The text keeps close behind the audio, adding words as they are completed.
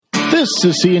This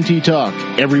is CNT Talk.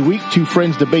 Every week, two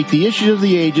friends debate the issues of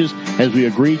the ages as we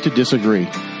agree to disagree.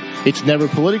 It's never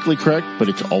politically correct, but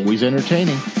it's always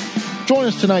entertaining. Join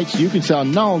us tonight so you can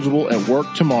sound knowledgeable at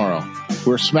work tomorrow.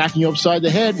 We're smacking you upside the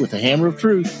head with a hammer of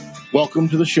truth. Welcome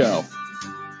to the show.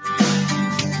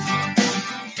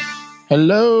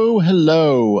 Hello.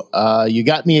 You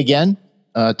got me again.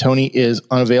 Tony is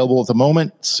unavailable at the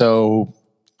moment, so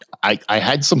I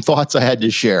had some thoughts I had to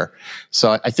share.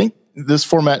 So I think this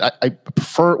format, I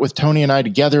prefer it with Tony and I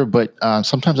together, but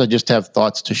sometimes I just have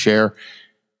thoughts to share,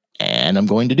 and I'm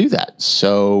going to do that.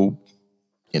 So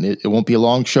it won't be a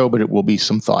long show, but it will be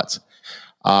some thoughts.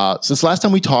 Since last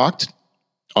time we talked,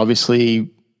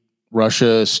 obviously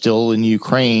Russia is still in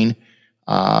Ukraine.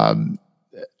 I'm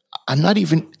not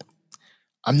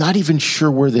even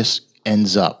sure where this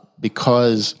ends up,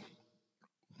 because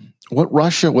what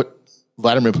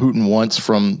Vladimir Putin wants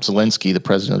from Zelensky, the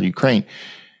president of Ukraine,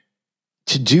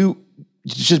 to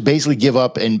just basically give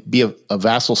up and be a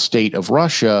vassal state of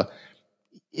Russia,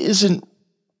 isn't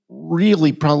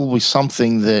really probably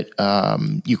something that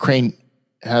Ukraine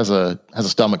has a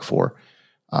stomach for.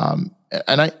 And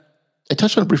I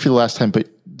touched on it briefly the last time, but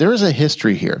there is a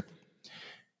history here.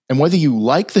 And whether you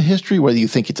like the history, whether you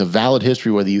think it's a valid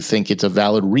history, whether you think it's a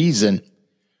valid reason,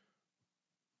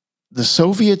 the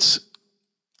Soviets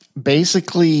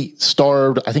basically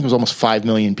starved, I think it was almost 5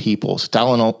 million people.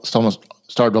 Stalin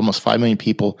starved almost 5 million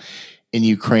people in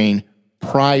Ukraine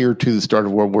prior to the start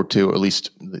of World War II, or at least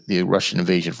the Russian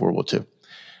invasion of World War II.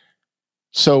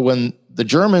 So when the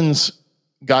Germans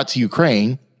got to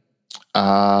Ukraine,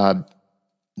 the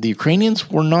Ukrainians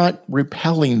were not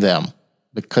repelling them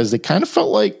because they kind of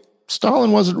felt like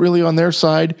Stalin wasn't really on their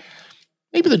side.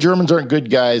 Maybe the Germans aren't good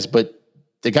guys, but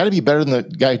they got to be better than the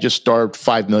guy who just starved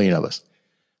 5 million of us.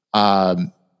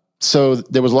 So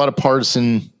there was a lot of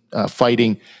partisan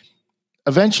fighting.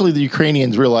 Eventually, the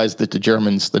Ukrainians realized that the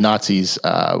Germans, the Nazis,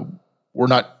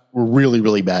 were really,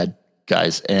 really bad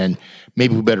guys, and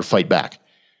maybe we better fight back.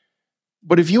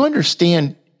 But if you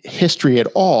understand history at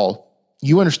all,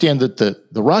 you understand that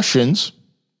the Russians,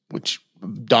 which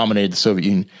dominated the Soviet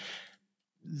Union,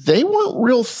 they weren't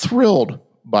real thrilled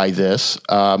by this.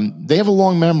 They have a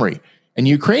long memory, and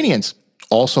Ukrainians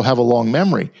also have a long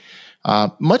memory.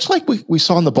 Much like we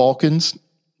saw in the Balkans,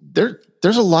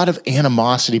 there's a lot of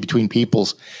animosity between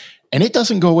peoples, and it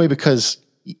doesn't go away because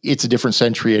it's a different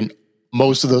century and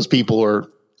most of those people are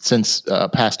since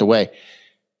passed away.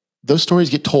 Those stories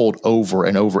get told over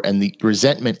and over, and the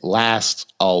resentment lasts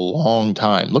a long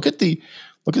time. Look at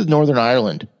Northern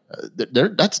Ireland.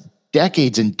 That's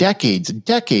decades and decades and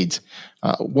decades,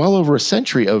 well over a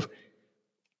century of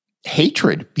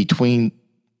hatred between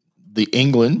the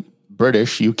England,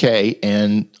 British, UK,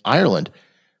 and Ireland.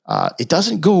 It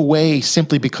doesn't go away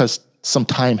simply because some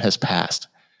time has passed.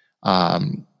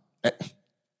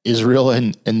 Israel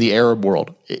and the Arab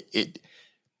world.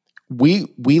 We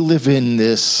live in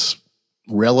this,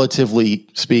 relatively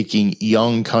speaking,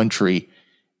 young country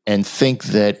and think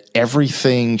that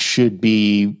everything should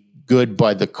be good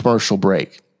by the commercial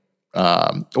break,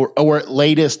 or at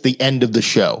latest the end of the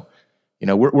show. You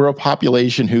know, we're a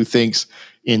population who thinks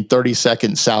in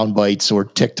 30-second sound bites or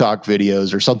TikTok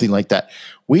videos or something like that.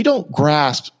 We don't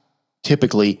grasp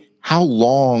typically how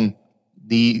long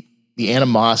the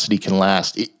animosity can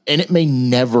last, and it may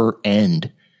never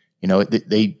end. You know,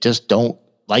 they just don't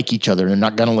like each other. They're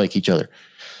not going to like each other.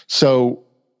 So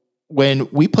when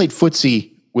we played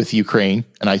footsie with Ukraine,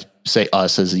 and I say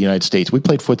us as the United States, we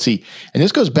played footsie, and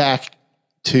this goes back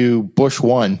to Bush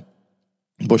 41.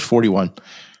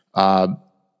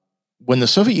 When the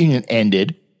Soviet Union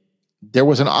ended, there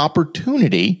was an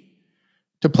opportunity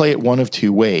to play it one of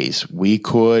two ways. We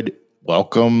could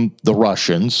welcome the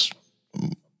Russians,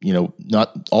 you know,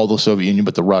 not all the Soviet Union,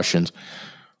 but the Russians.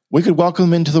 We could welcome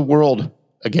them into the world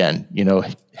again. You know,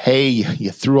 hey,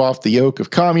 you threw off the yoke of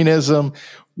communism,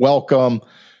 welcome.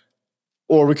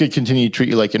 Or we could continue to treat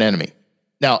you like an enemy.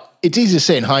 Now, it's easy to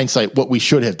say in hindsight what we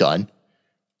should have done.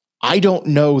 I don't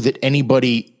know that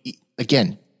anybody,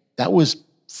 again, that was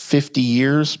 50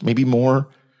 years, maybe more,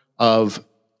 of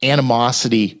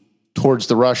animosity towards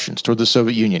the Russians, toward the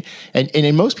Soviet Union. And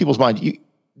in most people's mind,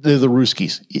 they're the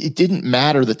Ruskies. It didn't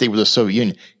matter that they were the Soviet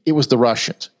Union. It was the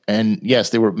Russians. And yes,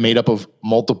 they were made up of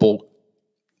multiple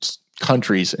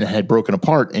countries and had broken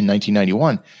apart in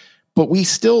 1991. But we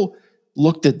still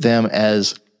looked at them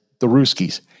as the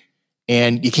Ruskies.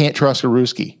 And you can't trust a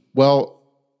Ruski. Well,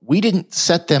 we didn't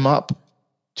set them up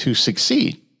to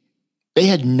succeed. They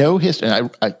had no history. And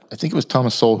I think it was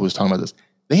Thomas Sowell who was talking about this.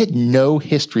 They had no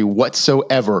history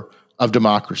whatsoever of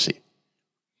democracy.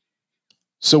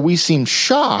 So we seem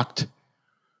shocked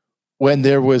when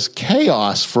there was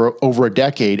chaos for over a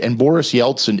decade, and Boris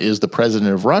Yeltsin is the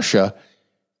president of Russia,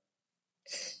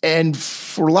 and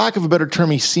for lack of a better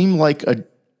term, he seemed like an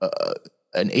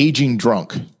aging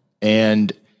drunk.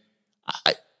 And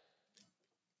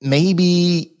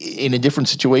maybe in a different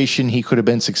situation, he could have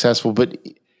been successful, but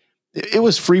it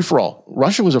was free for all.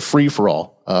 Russia was a free for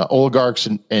all. Oligarchs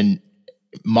and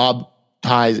mob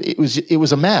ties. It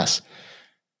was a mess.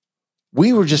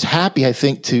 We were just happy, I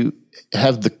think, to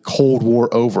have the Cold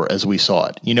War over as we saw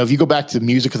it. You know, if you go back to the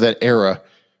music of that era,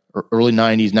 early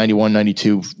 90s, 91,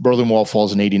 92, Berlin Wall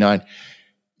falls in 89,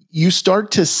 you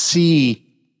start to see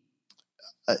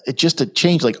just a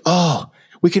change, like, oh,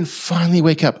 we can finally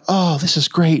wake up. Oh, this is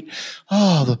great.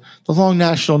 Oh, the long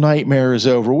national nightmare is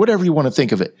over, whatever you want to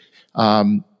think of it.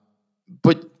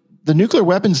 But the nuclear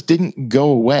weapons didn't go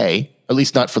away, at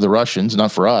least not for the Russians,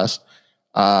 not for us.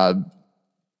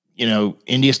 You know,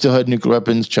 India still had nuclear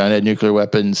weapons. China had nuclear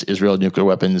weapons. Israel had nuclear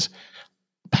weapons.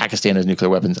 Pakistan has nuclear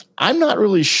weapons. I'm not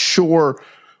really sure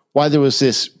why there was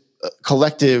this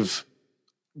collective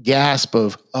gasp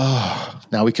of, oh,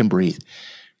 now we can breathe.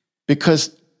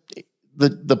 Because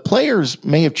the players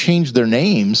may have changed their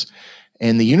names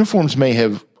and the uniforms may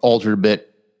have altered a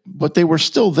bit, but they were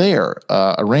still there.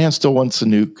 Iran still wants a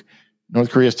nuke. North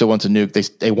Korea still wants a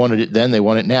nuke. They wanted it then. They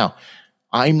want it now.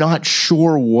 I'm not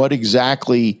sure what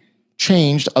exactly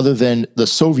changed other than the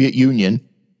Soviet Union,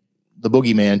 the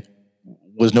boogeyman,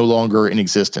 was no longer in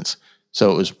existence.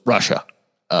 So it was Russia.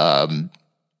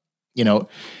 You know,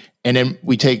 and then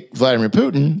we take Vladimir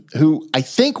Putin, who I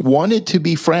think wanted to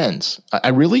be friends. I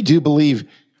really do believe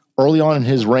early on in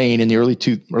his reign in the early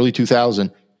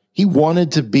 2000, he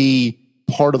wanted to be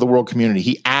part of the world community.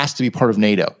 He asked to be part of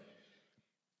NATO.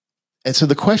 And so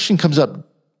the question comes up,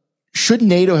 should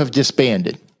NATO have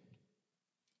disbanded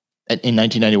in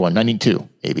 1991, 92,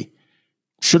 maybe?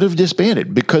 Should have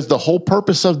disbanded, because the whole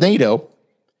purpose of NATO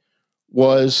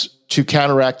was to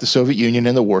counteract the Soviet Union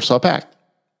and the Warsaw Pact.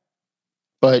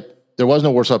 But there was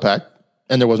no Warsaw Pact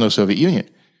and there was no Soviet Union.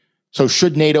 So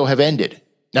should NATO have ended?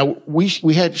 Now, we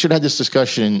should have had this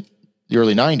discussion in the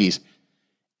early 90s,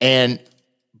 and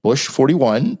Bush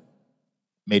 41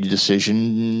 made a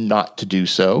decision not to do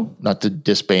so, not to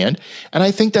disband. And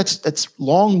I think that's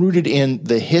long rooted in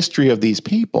the history of these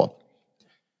people.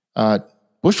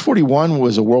 Bush 41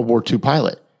 was a World War II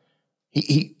pilot.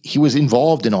 He was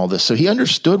involved in all this, so he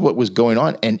understood what was going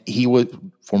on, and he was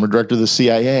former director of the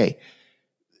CIA.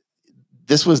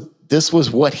 This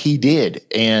was what he did,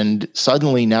 and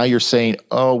suddenly now you're saying,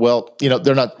 oh well, you know,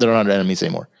 they're not enemies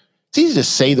anymore. It's easy to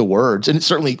say the words, and it's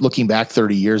certainly looking back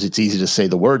 30 years, it's easy to say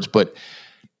the words, but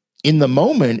in the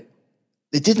moment,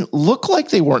 it didn't look like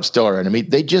they weren't still our enemy.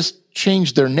 They just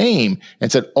changed their name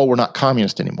and said, oh, we're not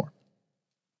communist anymore.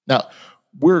 Now,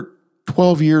 we're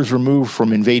 12 years removed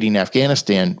from invading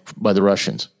Afghanistan by the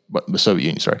Russians, the Soviet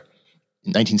Union, sorry,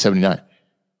 in 1979.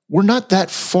 We're not that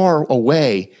far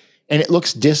away, and it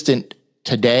looks distant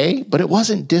today, but it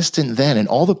wasn't distant then. And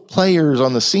all the players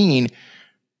on the scene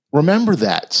remember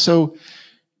that. So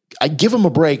I give them a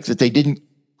break that they didn't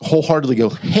wholeheartedly go,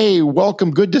 hey, welcome,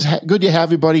 good to have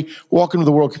everybody, welcome to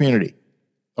the world community.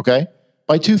 Okay?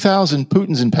 By 2000,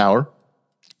 Putin's in power.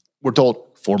 We're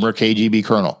told former KGB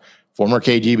colonel, former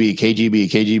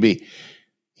KGB.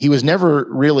 He was never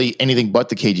really anything but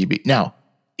the KGB. Now,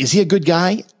 is he a good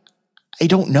guy? I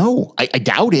don't know. I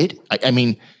doubt it. I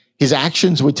mean, his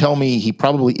actions would tell me he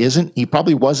probably isn't. He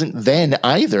probably wasn't then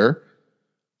either,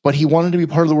 but he wanted to be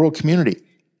part of the world community.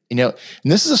 You know,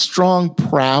 and this is a strong,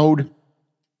 proud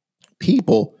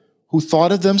people who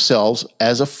thought of themselves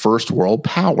as a first world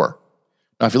power.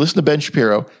 Now, if you listen to Ben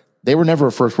Shapiro, they were never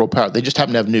a first world power. They just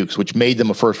happened to have nukes, which made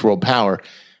them a first world power.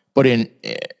 But in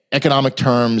economic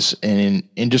terms and in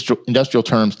industrial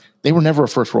terms, they were never a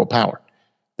first world power.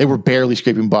 They were barely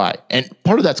scraping by. And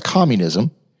part of that's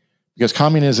communism, because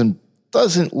communism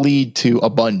doesn't lead to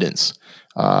abundance.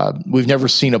 We've never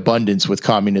seen abundance with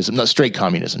communism, not straight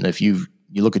communism. If you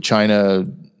look at China,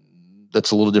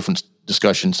 that's a little different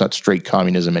discussion. It's not straight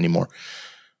communism anymore.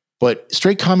 But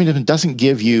straight communism doesn't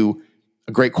give you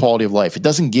a great quality of life. It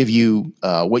doesn't give you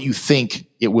what you think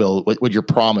it will, what you're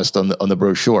promised on the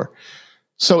brochure.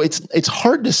 So it's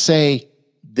hard to say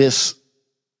this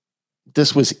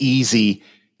was easy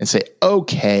and say,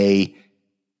 okay,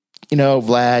 you know,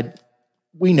 Vlad,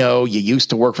 we know you used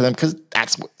to work for them because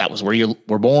that was where you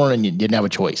were born and you didn't have a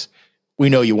choice. We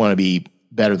know you want to be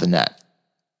better than that.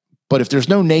 But if there's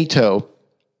no NATO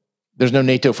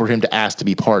for him to ask to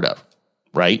be part of,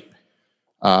 right?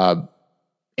 And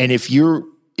if your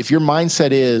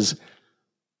mindset is,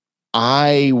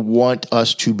 I want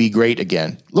us to be great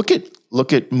again. Look at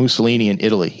look at Mussolini in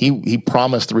Italy. He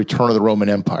promised the return of the Roman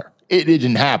Empire. It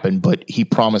didn't happen, but he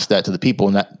promised that to the people,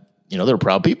 and that, they're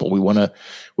proud people. We want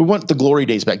the glory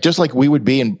days back, just like we would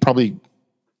be, and probably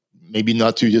maybe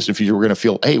not too distant future. We're going to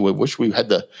feel, hey, we wish we had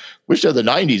the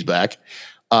 '90s back.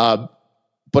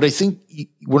 But I think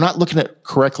we're not looking at it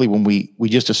correctly when we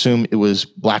just assume it was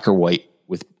black or white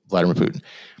with Vladimir Putin.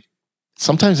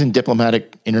 Sometimes in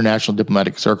international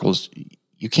diplomatic circles,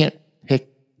 you can't pick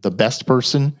the best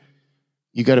person.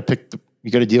 You got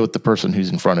to deal with the person who's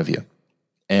in front of you.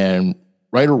 And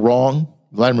right or wrong,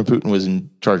 Vladimir Putin was in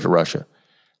charge of Russia.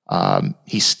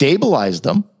 He stabilized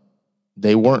them.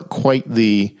 They weren't quite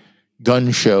the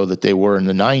gun show that they were in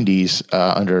the '90s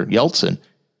under Yeltsin,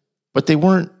 but they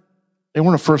weren't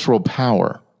a first world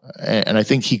power. And I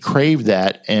think he craved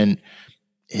that, and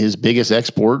his biggest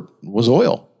export was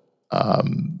oil.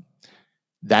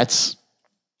 That's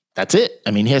it.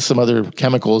 I mean, he has some other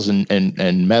chemicals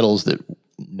and metals that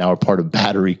now are part of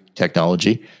battery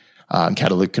technology, and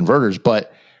catalytic converters,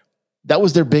 but that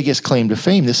was their biggest claim to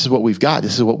fame. This is what we've got.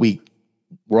 This is what we're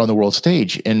on the world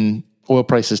stage, and oil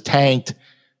prices tanked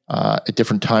at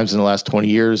different times in the last 20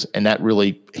 years, and that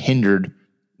really hindered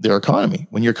their economy.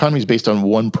 When your economy is based on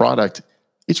one product,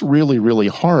 it's really, really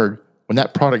hard when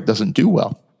that product doesn't do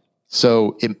well.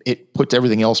 So it puts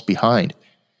everything else behind.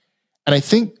 And I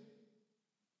think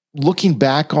looking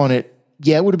back on it,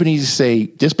 it would have been easy to say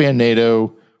disband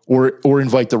NATO or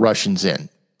invite the Russians in.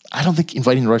 I don't think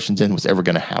inviting the Russians in was ever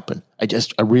going to happen. I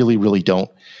really, really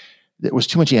don't. There was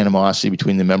too much animosity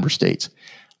between the member states.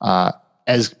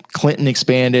 As Clinton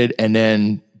expanded, and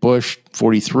then Bush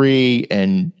 43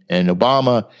 and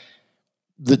Obama,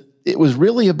 it was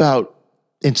really about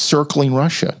encircling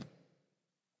Russia.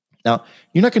 Now,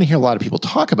 you're not going to hear a lot of people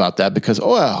talk about that because, they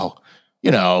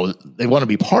want to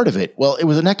be part of it. Well, it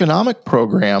was an economic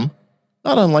program,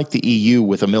 not unlike the EU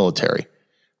with a military.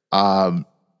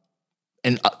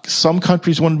 And some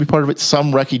countries wanted to be part of it.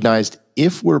 Some recognized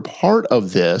if we're part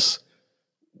of this,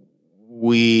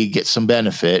 we get some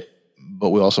benefit, but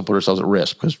we also put ourselves at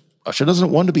risk because Russia doesn't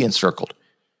want to be encircled.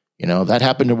 That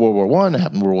happened in World War I. That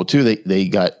happened in World War II. They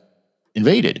got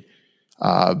invaded.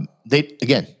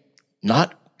 Again,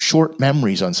 not short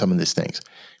memories on some of these things.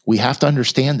 We have to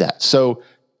understand that. So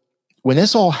when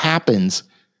this all happens,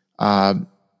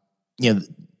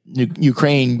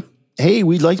 Ukraine, hey,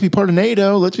 we'd like to be part of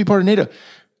NATO. Let's be part of NATO.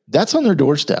 That's on their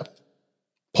doorstep.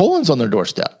 Poland's on their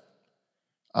doorstep.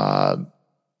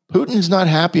 Putin is not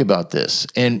happy about this.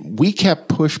 And we kept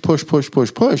push,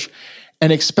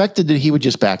 and expected that he would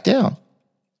just back down.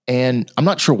 And I'm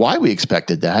not sure why we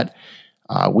expected that.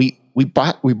 We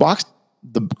boxed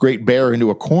the Great Bear into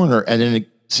a corner, and then it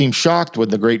seemed shocked when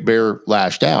the Great Bear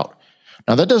lashed out.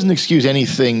 Now, that doesn't excuse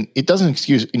anything. It doesn't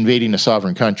excuse invading a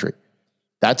sovereign country.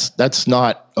 That's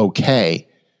not okay.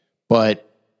 But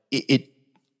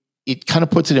it kind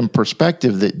of puts it in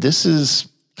perspective that this is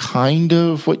kind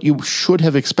of what you should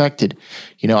have expected.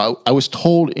 I was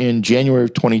told in January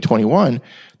of 2021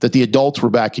 that the adults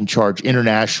were back in charge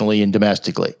internationally and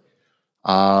domestically.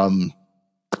 I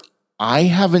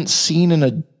haven't seen an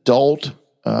adult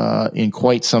in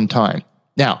quite some time.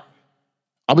 Now,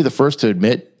 I'll be the first to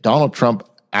admit Donald Trump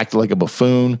acted like a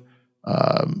buffoon,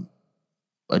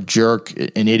 a jerk,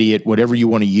 an idiot, whatever you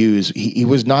want to use. He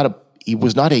was not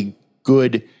a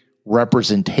good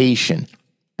representation,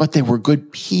 but they were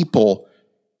good people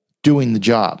doing the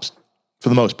jobs for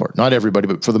the most part. Not everybody,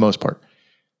 but for the most part.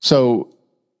 So,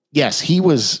 yes, he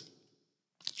was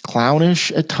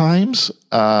clownish at times.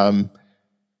 But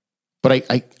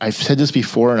I've said this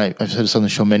before, and I've said this on the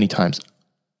show many times.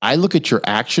 I look at your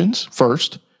actions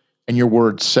first and your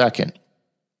words second.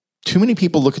 Too many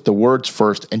people look at the words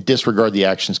first and disregard the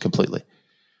actions completely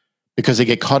because they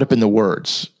get caught up in the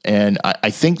words. And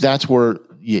I think that's where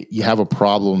you have a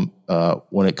problem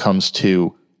when it comes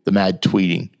to the mad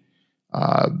tweeting.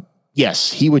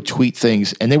 Yes, he would tweet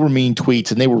things, and they were mean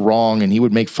tweets, and they were wrong, and he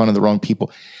would make fun of the wrong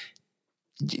people.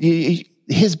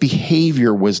 His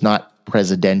behavior was not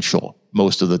presidential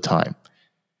most of the time,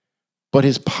 but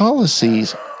his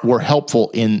policies were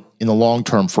helpful in the long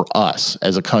term for us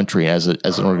as a country, as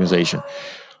an organization.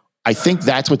 I think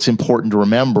that's what's important to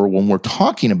remember when we're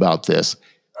talking about this.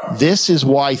 This is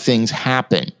why things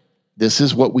happen. This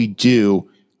is what we do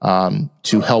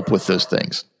to help with those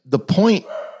things. The point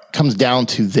comes down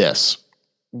to this.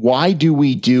 Why do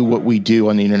we do what we do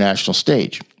on the international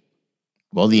stage?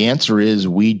 Well, the answer is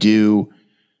we do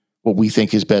what we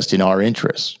think is best in our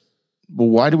interests. Well,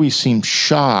 why do we seem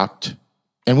shocked?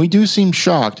 And we do seem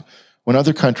shocked when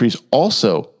other countries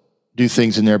also do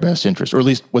things in their best interest, or at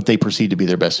least what they perceive to be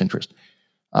their best interest.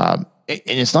 And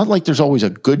it's not like there's always a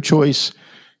good choice.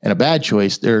 and a bad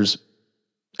choice. There's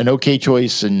an okay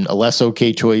choice and a less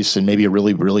okay choice and maybe a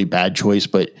really, really bad choice,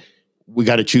 but we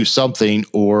got to choose something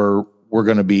or we're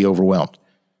going to be overwhelmed.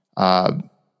 I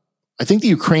think the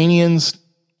Ukrainians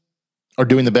are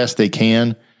doing the best they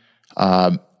can.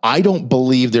 I don't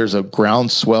believe there's a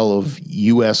groundswell of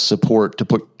U.S. support to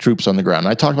put troops on the ground.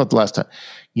 And I talked about the last time.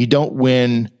 You don't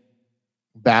win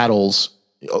battles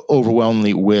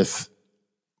overwhelmingly with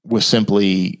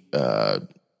simply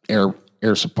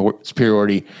air support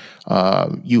superiority.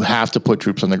 You have to put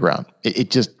troops on the ground.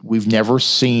 We've never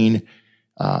seen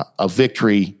a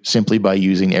victory simply by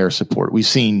using air support. We've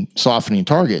seen softening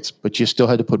targets, but you still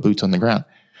had to put boots on the ground.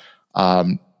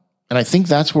 And I think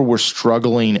that's where we're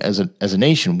struggling as a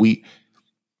nation. We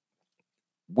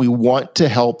want to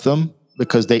help them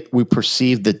because we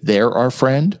perceive that they're our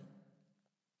friend.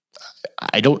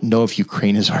 I don't know if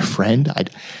Ukraine is our friend.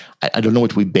 I don't know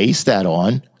what we base that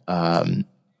on. That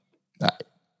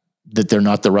they're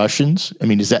not the Russians. I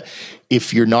mean, is that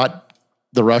if you're not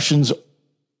the Russians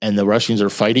and the Russians are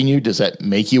fighting you, does that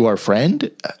make you our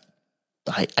friend?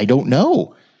 I don't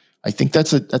know. I think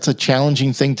that's a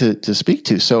challenging thing to speak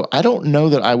to. So I don't know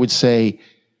that I would say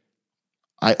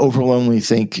I overwhelmingly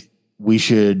think we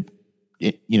should,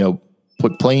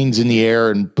 put planes in the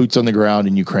air and boots on the ground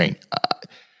in Ukraine,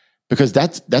 because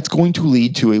that's going to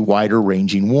lead to a wider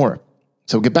ranging war.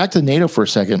 So get back to NATO for a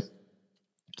second.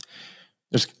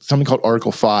 There's something called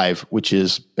Article 5, which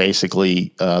is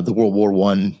basically the World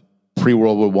War I,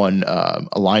 pre-World War I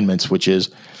alignments, which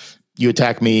is you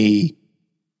attack me,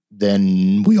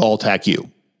 then we all attack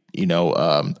you.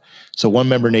 So one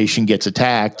member nation gets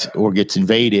attacked or gets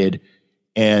invaded,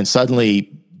 and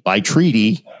suddenly by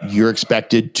treaty, you're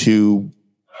expected to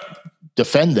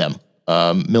defend them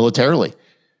militarily.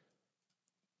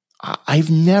 I've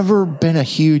never been a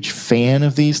huge fan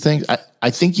of these things. I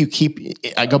think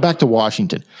I go back to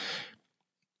Washington.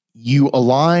 You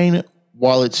align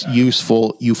while it's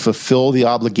useful, you fulfill the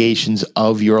obligations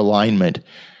of your alignment,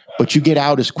 but you get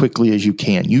out as quickly as you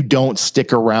can. You don't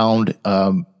stick around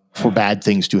for bad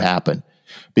things to happen,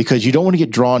 because you don't want to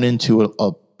get drawn into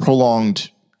a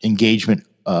prolonged engagement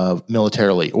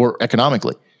militarily or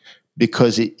economically,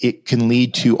 because it can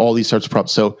lead to all these sorts of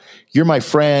problems. So you're my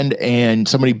friend and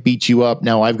somebody beats you up.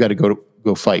 Now I've got to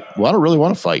go fight. Well, I don't really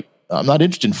want to fight. I'm not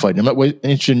interested in fighting. I'm not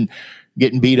interested in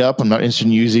getting beat up. I'm not interested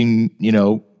in using,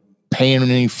 paying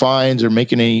any fines or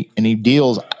making any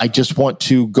deals. I just want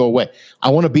to go away. I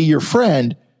want to be your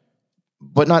friend,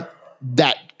 but not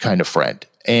that kind of friend.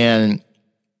 And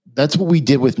that's what we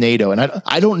did with NATO. And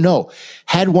I don't know,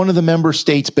 had one of the member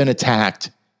states been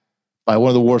attacked by one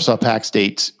of the Warsaw Pact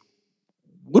states,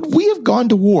 would we have gone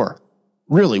to war?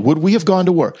 Really, would we have gone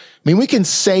to war? I mean, we can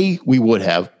say we would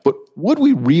have, but would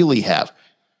we really have?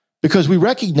 Because we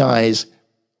recognize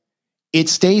it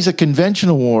stays a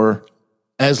conventional war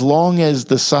as long as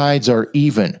the sides are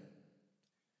even.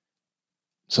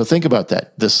 So think about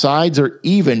that. The sides are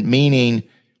even, meaning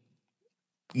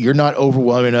you're not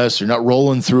overwhelming us. You're not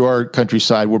rolling through our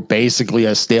countryside. We're basically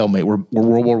a stalemate. We're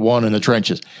World War I in the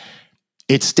trenches.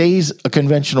 It stays a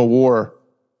conventional war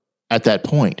at that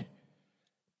point.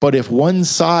 But if one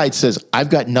side says, I've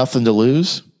got nothing to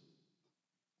lose,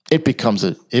 it becomes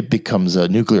a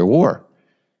nuclear war,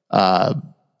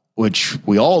 which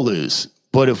we all lose.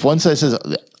 But if one side says,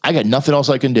 I got nothing else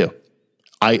I can do,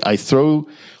 I throw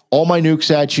all my nukes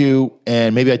at you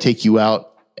and maybe I take you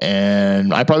out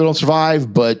and I probably don't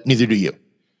survive, but neither do you.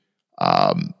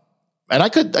 And I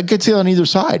could see it on either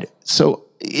side. So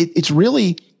it's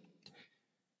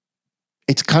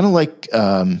kind of like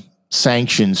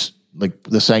sanctions, like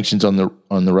the sanctions on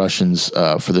the Russians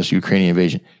for this Ukrainian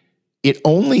invasion. They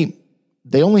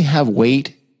only have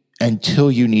weight until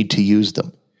you need to use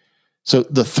them. So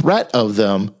the threat of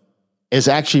them is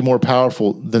actually more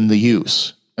powerful than the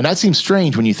use. And that seems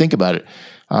strange when you think about it.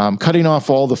 Cutting off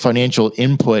all the financial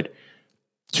input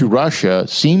to Russia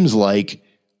seems like,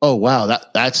 oh, wow,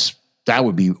 that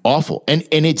would be awful. And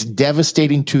it's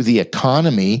devastating to the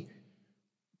economy,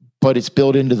 but it's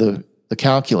built into the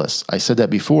calculus. I said that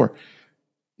before.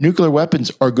 Nuclear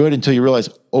weapons are good until you realize,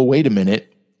 oh, wait a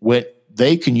minute, when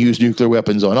they can use nuclear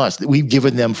weapons on us. We've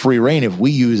given them free reign. If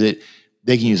we use it,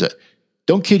 they can use it.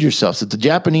 Don't kid yourselves. If the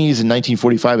Japanese in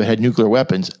 1945 had nuclear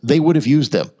weapons, they would have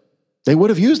used them. They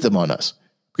would have used them on us,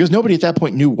 because nobody at that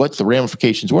point knew what the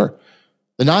ramifications were.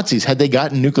 The Nazis, had they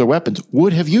gotten nuclear weapons,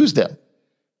 would have used them.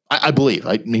 I believe.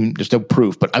 I mean, there's no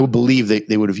proof, but I would believe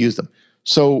they would have used them.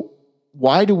 So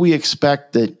why do we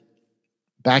expect that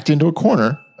backed into a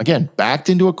corner,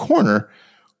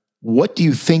 what do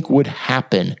you think would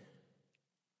happen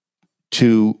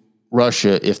to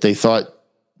Russia if they thought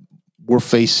we're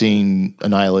facing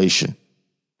annihilation.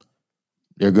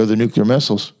 There go the nuclear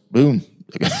missiles. Boom.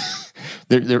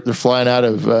 they're flying out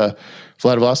of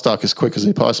Vladivostok as quick as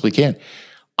they possibly can.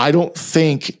 I don't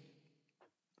think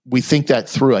we think that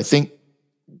through. I think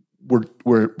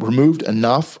we're removed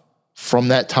enough from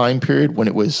that time period when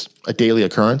it was a daily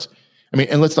occurrence. I mean,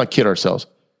 and let's not kid ourselves.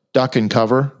 Duck and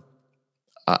cover.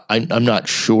 I'm not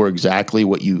sure exactly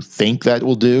what you think that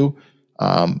will do,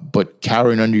 but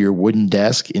cowering under your wooden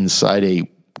desk inside a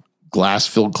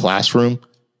glass-filled classroom,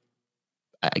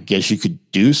 I guess you could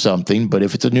do something. But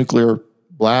if it's a nuclear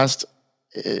blast,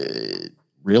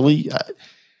 really,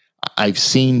 I've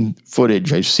seen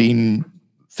footage. I've seen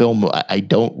film. I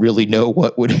don't really know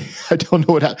what would. I don't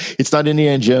know what. It's not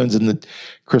Indiana Jones in the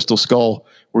Crystal Skull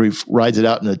where he rides it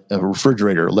out in a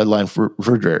refrigerator, a lead-line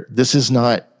refrigerator. This is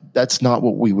not. That's not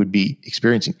what we would be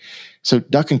experiencing. So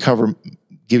duck and cover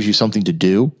gives you something to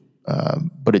do,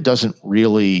 but it doesn't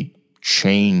really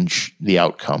change the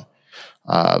outcome.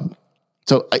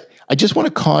 So I just want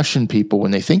to caution people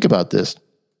when they think about this.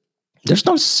 There's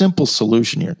no simple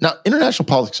solution here. Now, international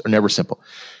politics are never simple.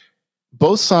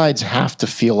 Both sides have to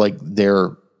feel like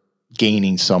they're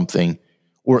gaining something,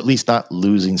 or at least not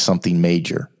losing something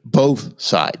major. Both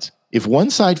sides. If one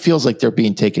side feels like they're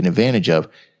being taken advantage of,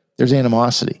 there's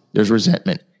animosity, there's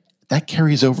resentment. That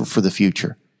carries over for the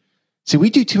future. See, we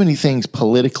do too many things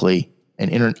politically and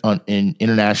in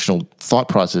international thought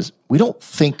process. We don't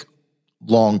think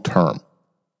long term.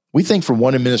 We think from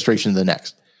one administration to the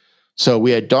next. So we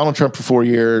had Donald Trump for 4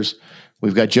 years.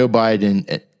 We've got Joe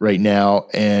Biden right now,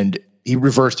 and he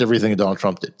reversed everything that Donald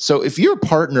Trump did. So if you're a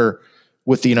partner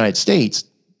with the United States,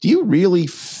 do you really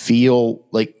feel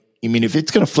like, I mean, if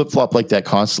it's going to flip-flop like that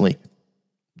constantly,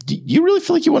 do you really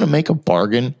feel like you want to make a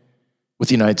bargain with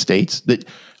the United States that,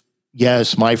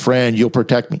 yes, my friend, you'll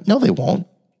protect me? No, they won't.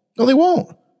 No, they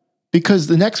won't. Because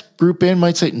the next group in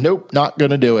might say, nope, not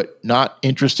going to do it. Not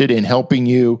interested in helping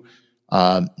you.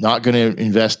 Not going to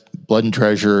invest blood and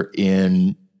treasure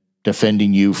in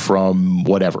defending you from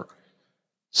whatever.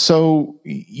 So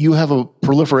you have a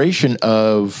proliferation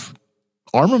of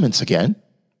armaments again,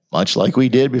 much like we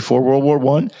did before World War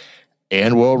I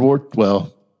and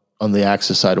on the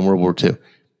Axis side in World War II.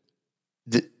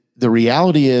 The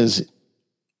reality is,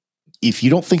 if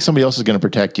you don't think somebody else is going to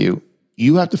protect you,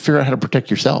 you have to figure out how to protect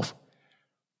yourself.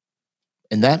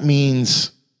 And that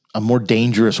means a more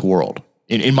dangerous world,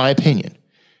 in my opinion.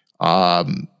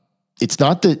 It's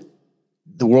not that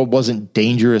the world wasn't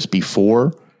dangerous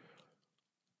before,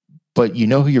 but you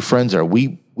know who your friends are.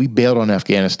 We bailed on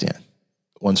Afghanistan,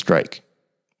 one strike.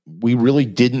 We really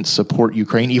didn't support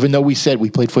Ukraine, even though we said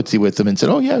we played footsie with them and said,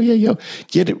 "Oh yeah,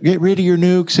 get rid of your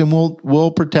nukes and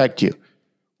we'll protect you."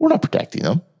 We're not protecting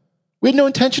them. We had no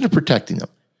intention of protecting them.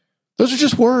 Those are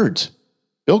just words.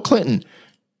 Bill Clinton,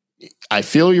 I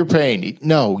feel your pain.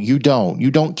 No, you don't.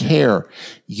 You don't care.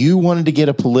 You wanted to get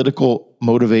a political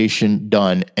motivation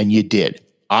done, and you did.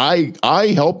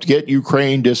 I helped get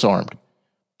Ukraine disarmed.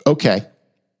 Okay.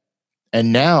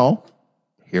 And now,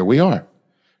 here we are.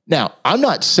 Now, I'm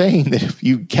not saying that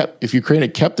if Ukraine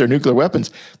had kept their nuclear weapons,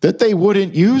 that they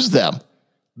wouldn't use them.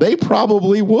 They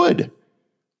probably would.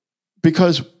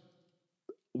 Because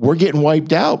we're getting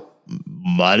wiped out.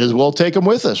 Might as well take them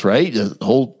with us, right? The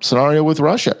whole scenario with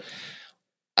Russia.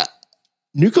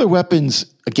 Nuclear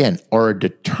weapons, again, are a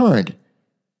deterrent,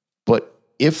 but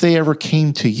if they ever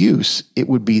came to use, it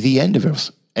would be the end of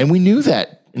us. And we knew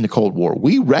that in the Cold War.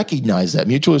 We recognized that.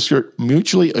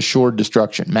 Mutually assured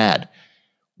destruction, MAD.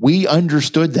 We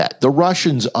understood that. The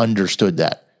Russians understood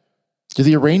that. Do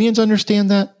the Iranians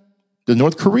understand that? The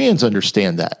North Koreans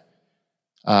understand that.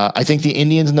 I think the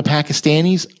Indians and the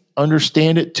Pakistanis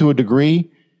understand it to a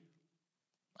degree.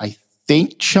 I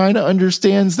think China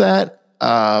understands that,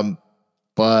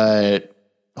 but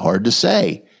hard to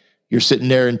say. You're sitting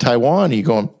there in Taiwan and you're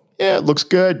going, yeah, it looks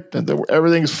good.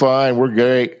 Everything's fine. We're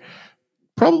great.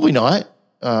 Probably not.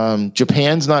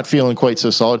 Japan's not feeling quite so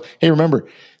solid. Hey, remember,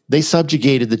 they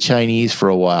subjugated the Chinese for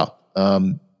a while.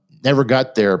 Never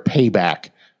got their payback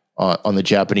on the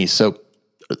Japanese. So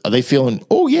are they feeling,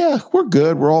 oh yeah, we're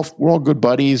good. We're all good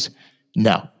buddies?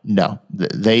 No.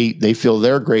 They feel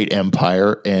they're a great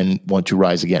empire and want to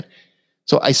rise again.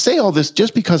 So I say all this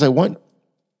just because I want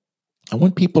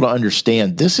people to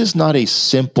understand this is not a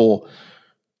simple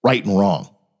right and wrong.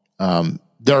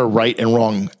 There are right and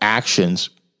wrong actions,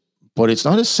 but it's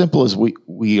not as simple as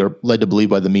we are led to believe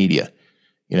by the media.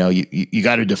 You know, you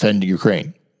got to defend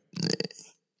Ukraine.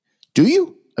 Do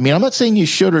you? I mean, I'm not saying you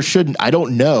should or shouldn't. I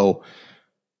don't know.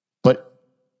 But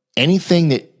anything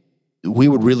that we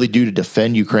would really do to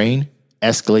defend Ukraine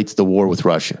escalates the war with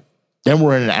Russia. Then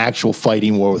we're in an actual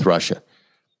fighting war with Russia.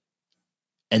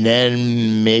 and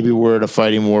then maybe we're in a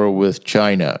fighting war with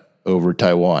China over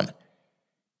Taiwan.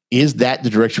 Is that the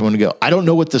direction we want to go? I don't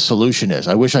know what the solution is.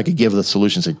 I wish I could give the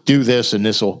solution, say, do this, and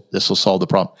this will solve the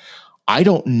problem. I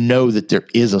don't know that there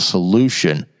is a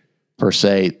solution per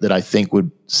se that I think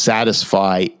would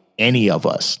satisfy any of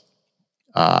us.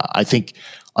 I think,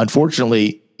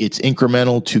 unfortunately, it's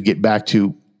incremental to get back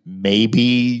to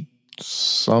maybe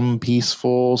some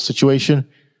peaceful situation,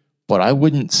 but I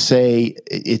wouldn't say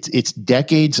it's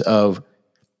decades of.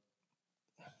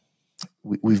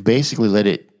 We've basically let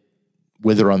it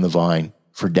wither on the vine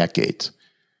for decades.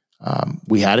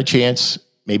 We had a chance,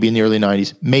 maybe in the early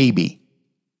 90s, maybe,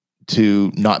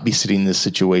 to not be sitting in this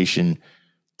situation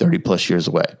 30 plus years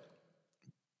away.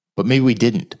 But maybe we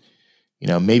didn't.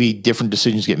 Maybe different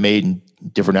decisions get made and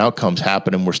different outcomes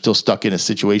happen, and we're still stuck in a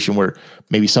situation where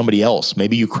maybe somebody else,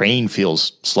 maybe Ukraine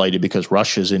feels slighted because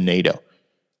Russia's in NATO.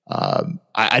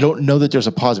 I don't know that there's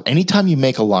a positive. Anytime you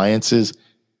make alliances,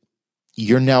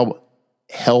 you're now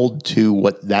held to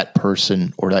what that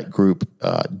person or that group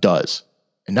does.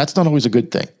 And that's not always a good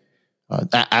thing.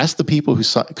 Ask the people who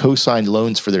co-signed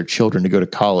loans for their children to go to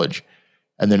college,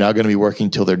 and they're now going to be working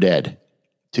till they're dead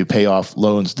to pay off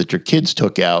loans that your kids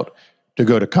took out to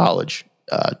go to college,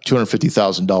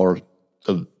 $250,000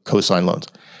 of co-signed loans.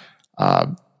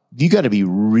 You got to be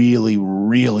really,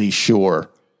 really sure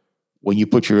when you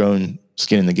put your own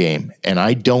skin in the game. And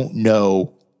I don't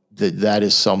know that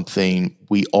is something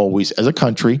we always, as a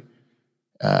country,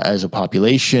 as a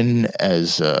population,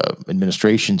 as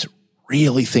administrations,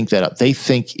 really think that up. They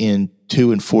think in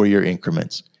 2 and 4 year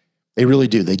increments. They really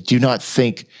do. They do not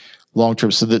think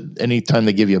long-term. So that anytime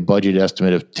they give you a budget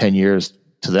estimate of 10 years,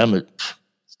 to them,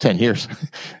 it's 10 years.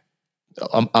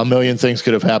 A million things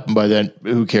could have happened by then.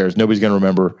 Who cares? Nobody's going to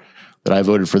remember that I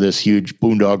voted for this huge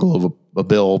boondoggle of a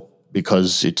bill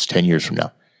because it's 10 years from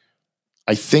now.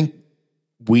 I think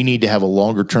we need to have a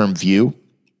longer-term view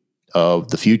of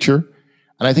the future.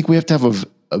 And I think we have to have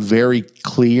a very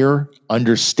clear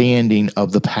understanding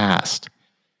of the past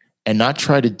and not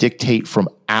try to dictate from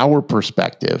our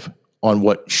perspective on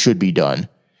what should be done,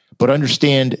 but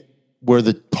understand where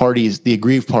the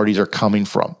aggrieved parties are coming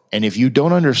from. And if you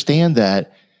don't understand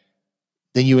that,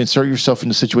 then you insert yourself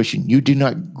in a situation you do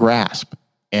not grasp,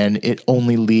 and it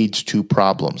only leads to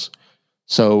problems.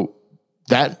 So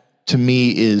that, to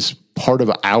me, is part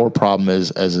of our problem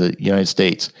as a United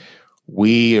States.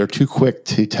 We are too quick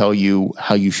to tell you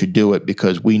how you should do it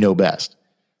because we know best.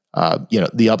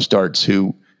 The upstarts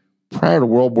who, prior to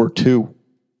World War II,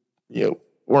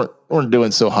 weren't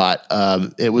doing so hot.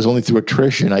 It was only through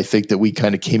attrition, I think, that we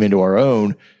kind of came into our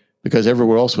own because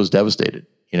everywhere else was devastated.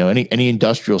 Any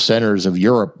industrial centers of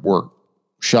Europe were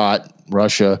shot.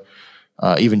 Russia,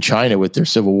 even China with their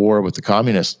civil war with the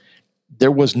communists.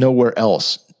 There was nowhere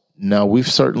else. Now, we've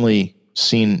certainly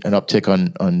seen an uptick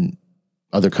on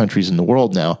other countries in the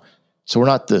world now. So we're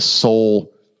not the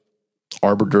sole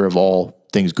arbiter of all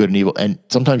things good and evil. And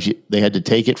sometimes they had to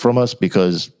take it from us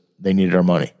because they needed our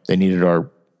money. They needed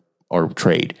our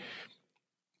trade.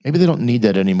 Maybe they don't need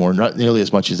that anymore, not nearly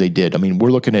as much as they did. I mean, we're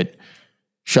looking at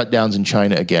shutdowns in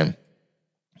China again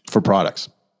for products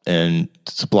and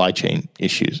supply chain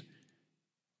issues.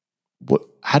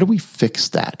 How do we fix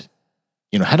that?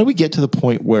 How do we get to the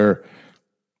point where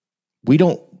we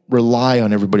don't rely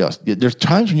on everybody else? There's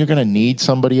times when you're going to need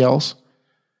somebody else,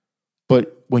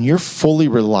 but when you're fully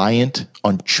reliant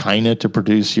on China to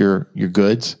produce your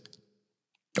goods,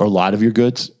 or a lot of your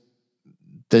goods,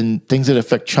 then things that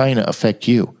affect China affect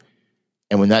you.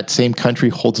 And when that same country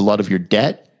holds a lot of your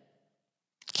debt,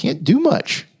 you can't do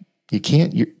much. You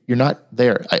can't, you're not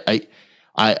there.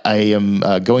 I am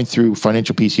going through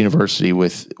Financial Peace University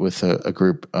with a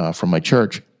group from my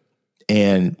church.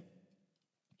 And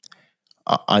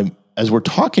as we're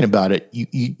talking about it,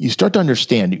 you start to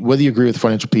understand, whether you agree with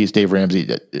Financial Peace, Dave Ramsey,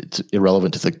 it's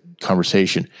irrelevant to the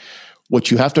conversation. What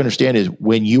you have to understand is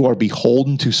when you are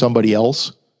beholden to somebody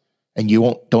else and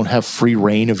you don't have free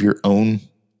reign of your own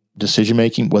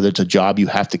decision-making, whether it's a job you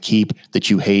have to keep that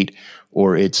you hate,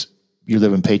 or it's you're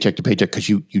living paycheck to paycheck because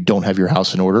you don't have your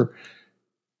house in order,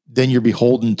 then you're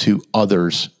beholden to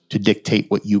others to dictate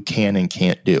what you can and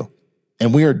can't do.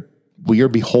 And we are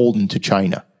beholden to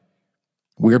China.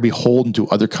 We are beholden to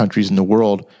other countries in the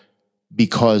world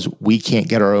because we can't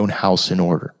get our own house in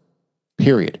order,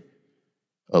 period.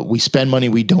 We spend money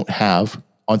we don't have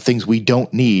on things we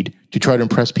don't need to try to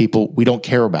impress people we don't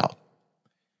care about.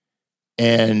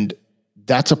 And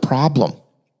that's a problem.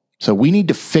 So we need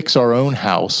to fix our own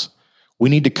house. We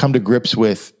need to come to grips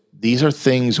with these are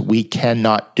things we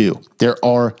cannot do. There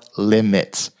are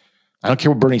limits. I don't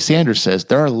care what Bernie Sanders says.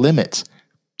 There are limits.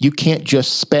 You can't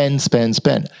just spend.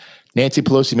 Nancy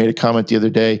Pelosi made a comment the other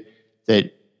day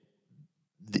that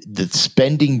the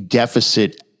spending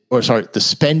deficit, the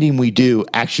spending we do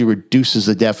actually reduces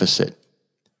the deficit.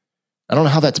 I don't know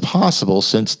how that's possible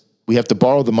since we have to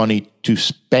borrow the money to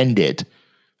spend it.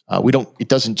 It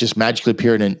doesn't just magically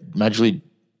appear and magically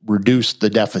reduce the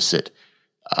deficit.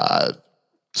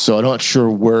 So I'm not sure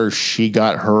where she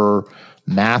got her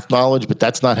math knowledge, but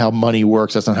that's not how money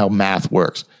works. That's not how math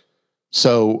works.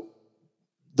 So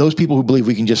those people who believe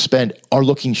we can just spend are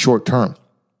looking short term.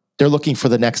 They're looking for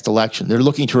the next election. They're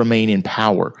looking to remain in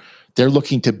power. They're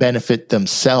looking to benefit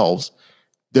themselves.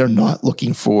 They're not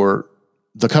looking for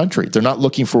the country. They're not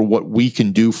looking for what we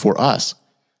can do for us.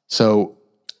 So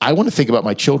I want to think about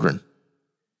my children,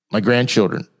 my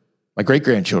grandchildren, my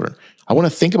great-grandchildren. I want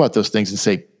to think about those things and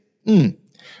say,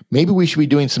 maybe we should be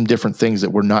doing some different things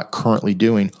that we're not currently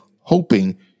doing,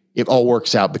 hoping it all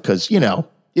works out because,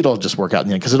 it'll just work out in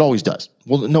the end because it always does.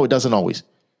 Well, no, it doesn't always.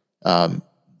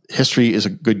 History is a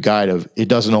good guide of it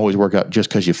doesn't always work out just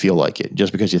because you feel like it,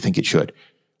 just because you think it should.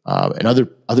 And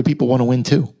other people want to win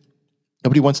too.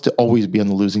 Nobody wants to always be on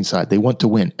the losing side. They want to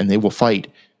win, and they will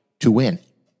fight to win.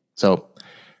 So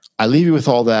I leave you with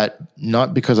all that,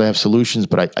 not because I have solutions,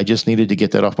 but I just needed to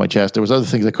get that off my chest. There was other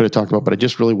things I could have talked about, but I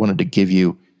just really wanted to give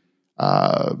you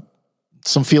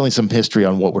some feeling, some history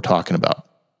on what we're talking about.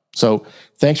 So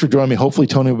thanks for joining me. Hopefully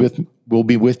Tony will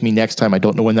be with me next time. I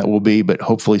don't know when that will be, but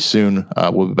hopefully soon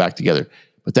we'll be back together.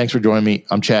 But thanks for joining me.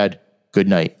 I'm Chad. Good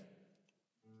night.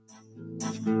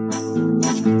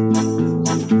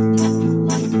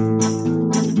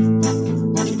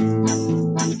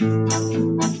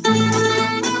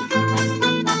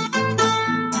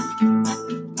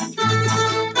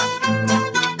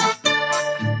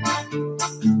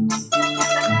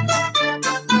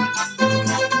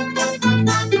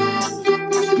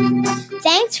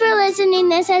 Thanks for listening.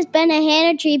 This has been a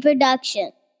Hannah Tree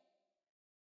production.